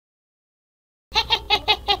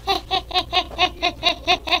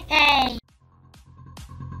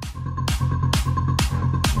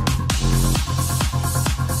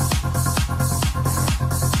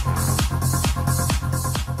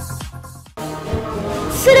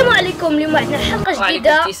السلام عليكم. اليوم عندنا حلقه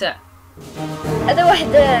جديده. هذا واحد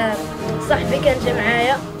صاحبي كان جا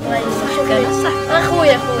معايا، الله يسلمك. صح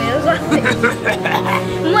خويا صاحبي.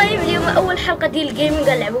 المهم اليوم اول حلقه ديال الجيمنج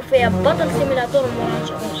غنلعبوا فيها باتل سيميلاتور مورا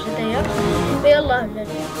جدايا. يلا ما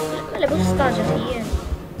لعبوش ستاجر ايام.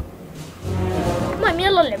 المهم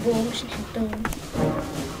يلا نلعبوه باش نحدوه.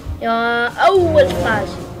 يا اول ستاج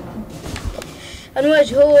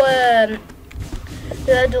نواجهو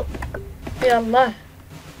هادو. يلا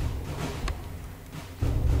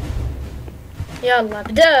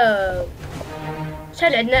بداو.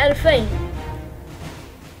 شحال عندنا 2000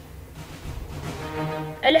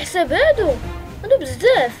 على حساب هادو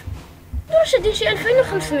بزاف. نديرو شادين شي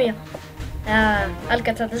 2500.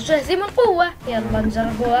 الكتات جاهزين من القوة. يلا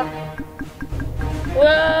نجربوها.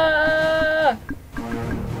 واه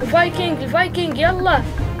الفايكنج يلا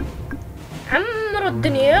عمرو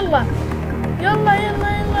الدنيا. يلا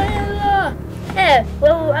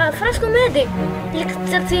فراسكم هادي اللي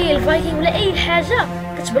كثرتي الفايكنج ولا اي حاجه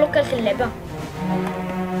كتبلوكا لك اللعبه.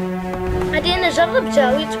 هادي انا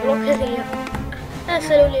جربتها وهي تبلوكا ليا.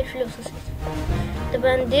 سالوا لي الفلوس.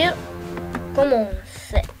 دابا ندير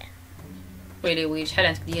كومونس. ويلي شحال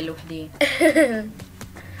عندك ديال الوحدين؟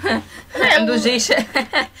 عنده جيش.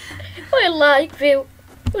 والله يكفيو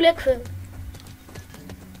ولا يكفيو.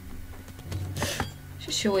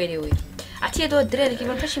 شو ويلي عرفتي هادو الدراري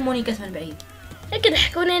كيبان بحال شي مونيكات من بعيد.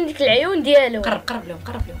 كنحكوني عن ديك العيون ديالو. قرب لهم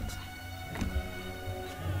صح.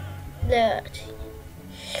 لا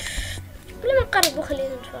بلا ما نقرب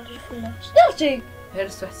وخلينا نتفرج في الله. اش درتي؟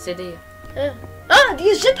 هرست واحد السيديه.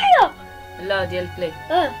 ديال الجدعيه. لا ديال البلاي.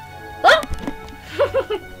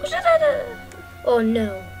 واش هذا؟ او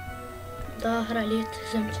نو ظاهر عليه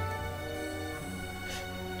تهزمت.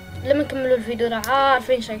 لما نكملوا الفيديو راه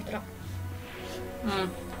عارفين شنو يطرا.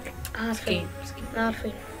 مسكين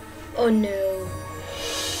عارفين. او نو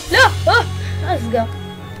لا ازقى.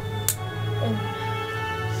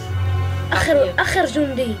 اخر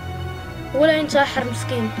جندي ولا ينتحر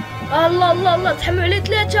مسكين. الله تحملوا عليه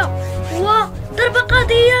 3. ضربه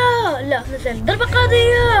قاضيه. لا مازال ضربه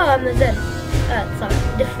قاضيه مازال. صح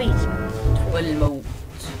دفيت. والموت.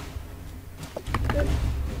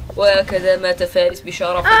 وهكذا مات فارس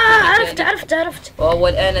بشرف. عرفت. وهو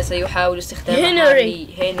الآن سيحاول استخدام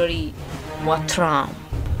هنري وترامب.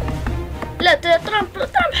 لا ترامب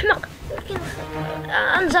حمق.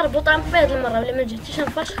 نجربو ترامب في هاد المره ولا ما جبتيش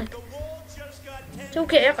نفشخك. تو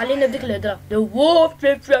كيعيق علينا بديك الهضره.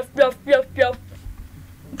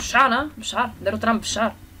 بالشعر داروا ترامب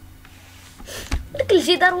بالشعر. داك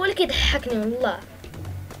الجدار هو اللي كيضحكني والله.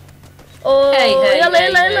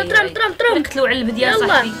 يلا ترامب قتلوا على البديه يا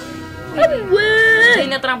صاحبي.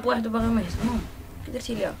 جاينا ترامب واحد وباغي ما يهزمهم. كي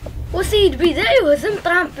درتي ليها؟ وسيد بدائي وهزم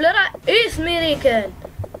ترامب رئيس امريكان.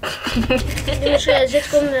 واش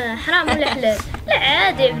جاتكم حرام ولا حلال؟ لا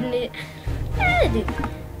عادي يا ابني عادي.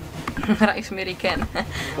 رئيس امريكان.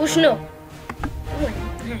 وشنو؟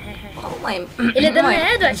 المهم الا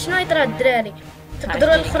درنا هادو شنو يطرا الدراري؟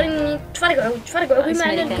 تقدروا الاخرين يتفرقعوا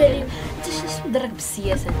بمعنى الكلمه. انت شنو درك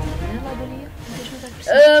بالسياسه ديالك؟ يلاه قول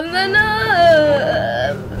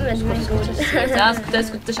لي انا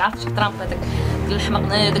اسكت عرفتش ترامب هذاك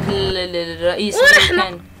الحمق هذاك الرئيس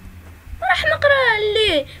الامريكي. حمق راه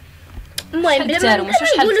اللي المهم بلا ما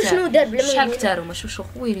نقولوا شنو دار بلا ما شحال كثاروا ما شوف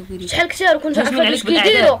ويلي شحال كثاروا كنت عارفه واش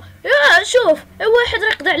كيديروا. شوف واحد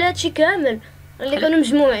راه يقضي على هادشي كامل اللي كانوا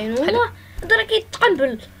مجموعين والله راه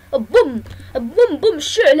كيتقنبل. بوم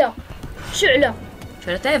الشعله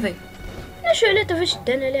تافي. لا شعله تافي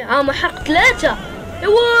شدنا ليه. ما حرق 3.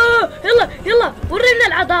 يلا ورينا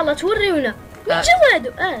العضلات وريونا. وين جاو هادو؟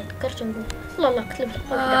 ذكرت نقول الله قتل يا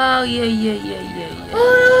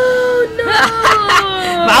نو.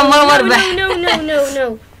 معمر مربح.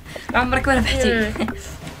 نو عمرك ما ربحتي.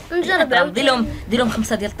 نجرب عاود. ديرهم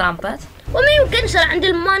 5 ديال الطرامبات. وما يمكنش راه عندي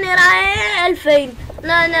الماني راه 2000.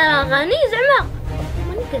 انا غني زعما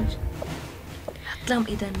ما يمكنش. حط لهم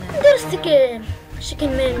اذا ندير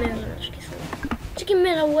شكين مان اش كيسمى شكين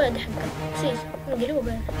مان واضح هكا. نسيت نقلبو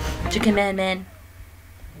تشيكن مان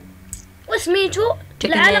وسميتو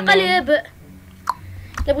العلاقه الياباء.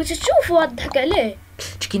 لا بغيتي تشوفوا الضحك عليه.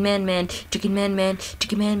 تشيكن مان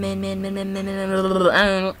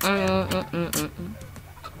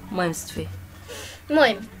المهم زدت فيه.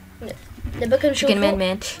 المهم دابا كنشوفو تشيكن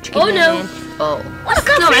مان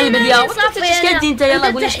قتلهم على البديه. اش كدير انت؟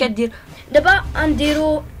 يلا قولي اش كدير. دابا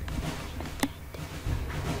غنديرو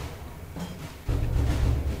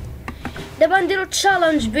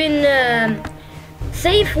تشالنج بين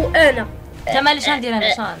سيف وانا. ماليش ندير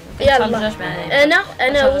انا شان. يلا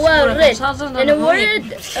انا هو الريد، انا هو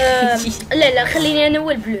الريد. لا خليني انا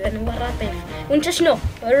هو البلو، انا هو الرطيف. وانت شنو؟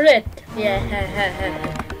 الريد. يا ها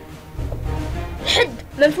لحد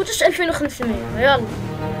ما نفوتوش 2500. يلا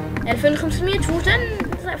 2500 تفوتن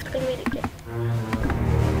صيفطك الميريكان.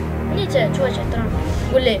 نيت تواجه ترامب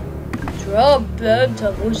ولا ترامب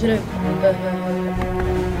انت مجرم.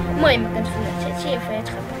 المهم كنتفلت هادشي فايت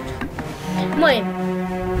خبرت. المهم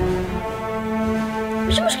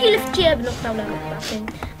مش مشكله في الثياب نقطه ولا نقطتين،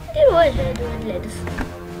 نديرو واحد هاد العدس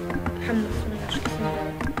محمص ولا شكون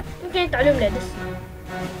يمكن يطلع لهم العدس.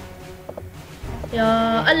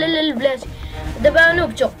 يا لا البلاتي دابا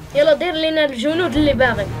نوبتو. يلا دير لينا الجنود اللي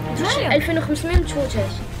باغي. 2500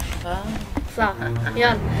 متفوتاش صافي.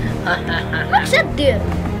 يلا ماكش دير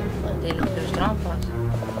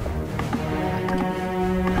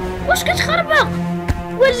واش كتخربق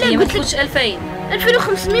ولا قلت لك 2000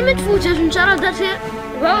 2500 ما تفوتاش. انت راه درتي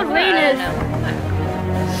 44000.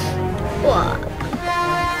 واه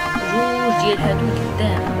جوج ديال هادو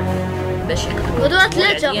قدام باش يقدروا. هادو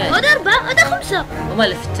 3 هادو 4 هادو 5 هما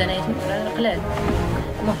اللي في الثانية قلال.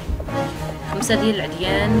 المهم 5 ديال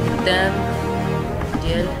العديان قدام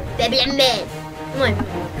ديال باب العمال. المهم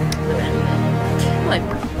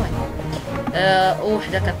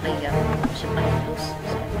وحده كطير ماشي طير.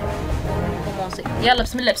 كومونسي يلا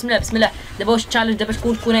بسم الله. دابا واش التشالنج دابا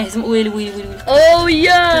شكون يهزم؟ ويلي او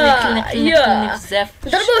يا بزاف.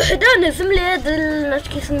 ضربه وحده نهزم لي هاد اش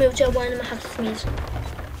كيسميو تا هو انا ما حافظ سميتو.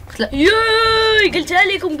 ياي قلتها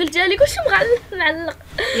لكم واش معلق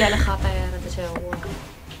يا على خطير هذا تا هو.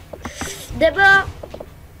 دابا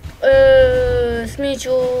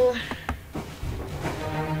سميتو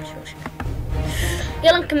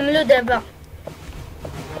يلا نكملو دابا.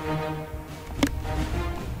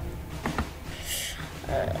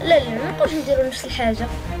 لا ما نبقاوش نديرو نفس الحاجه.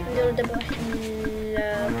 نديرو دابا واحد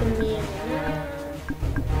الكميه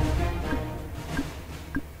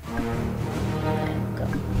هكا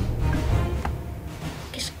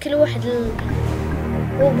كيشكل واحد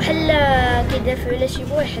وبحال كيدافعوا على شي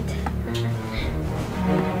واحد.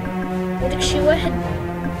 وداك الشي واحد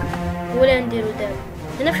ولا نديرو دابا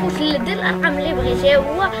هنا فوت دير الارقام اللي بغيتي.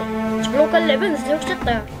 هو تبلوكا اللعبه نزلوك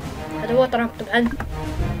تطير. هذا هو ترامب طبعا.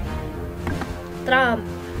 ترامب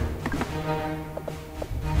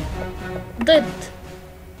ضد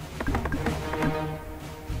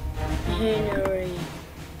هنري.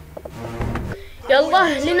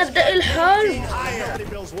 يلا لنبدأ الحرب.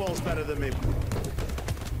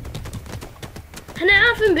 احنا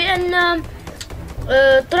عارفين بان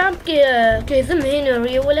ترامب كيهزم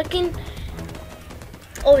هنري، ولكن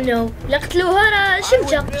او نو لا قتلوها راه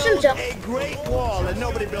شمتة.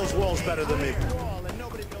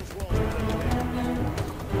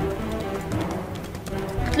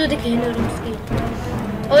 قتلو ديك هنري مسكين.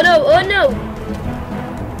 او نو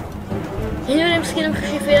هنري مسكينة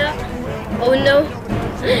مخشي فيها. او نو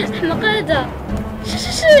حمق هذا.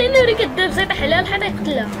 شو هنري كداب زي طيح عليها لحد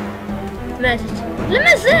يقتلها. ماتت. لا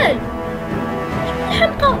مازال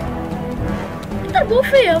الحمقى ضربوا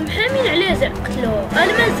فيها محامين عليه زعما قتلوها.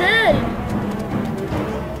 انا مازال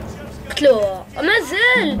قتلوها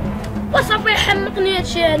مازال. وصافي يحمقني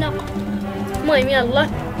هادشي انا. المهم يلا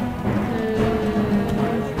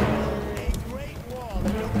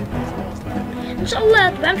ان شاء الله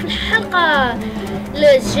طبعا في الحلقه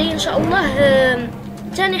الجايه ان شاء الله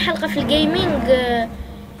ثاني حلقه في الجيمنج.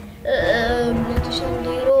 بلاتي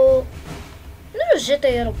نديرو جي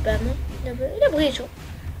تي ربما الا بغيتو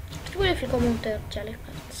كتبوا لي في الكومونتير التعليقات.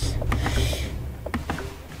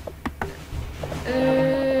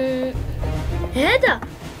 هذا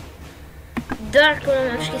دارك ولا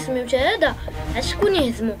ما عرفتش كيسميو حتى هذا. عاد شكون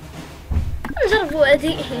يهزمو؟ نجربوا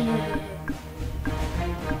هادي.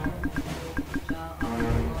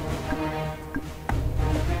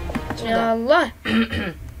 يا الله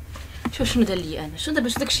شنو دار لي انا؟ شنو دابا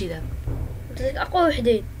داكشي دابا؟ داك اقوى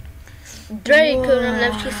وحدين دريك ولا ما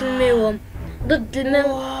عرفتش كيسميوهم ضد الماء.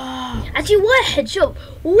 عرفتي واحد شوف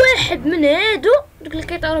واحد من هادو دوك اللي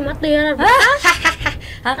كيطيروا مع الطياره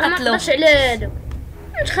ما نقدرش على هادو.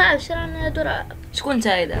 ما تخافش رانا هادو راه. شكون انت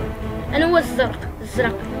هذا؟ انا هو الزرق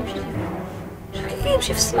شوف كيف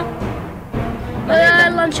كيمشي في السماء.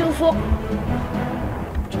 يلا نشوفو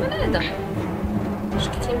شكون هذا؟ واش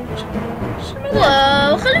كيتيمشي؟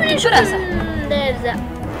 واو خليني نشوف راسه دازا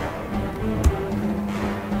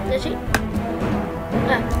ماشي.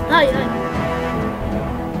 هاي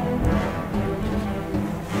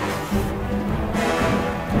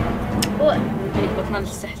بطنا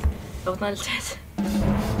لتحت بطنا لتحت.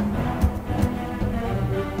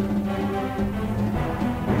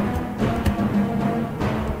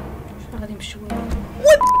 شنو غادي نمشي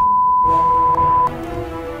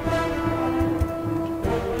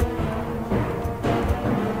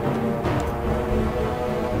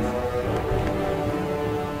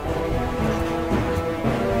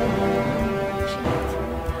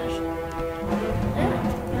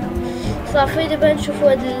صافي دابا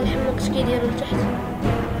نشوفوا هاد الحماق اش كيديروا لتحت.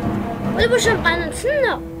 ودابا واش نبقى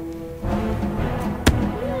نتسنى؟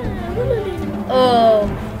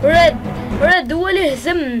 ريد هو اللي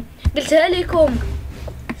هزم، قلتها لكم.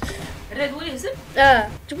 ريد هو اللي هزم؟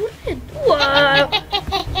 جبوا ريد. واو.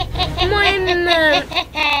 المهم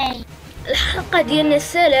الحلقه ديالنا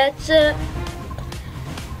سالات،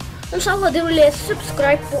 ان شاء الله ديروا لي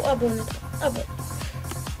سبسكرايب وابوني.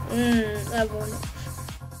 ابوني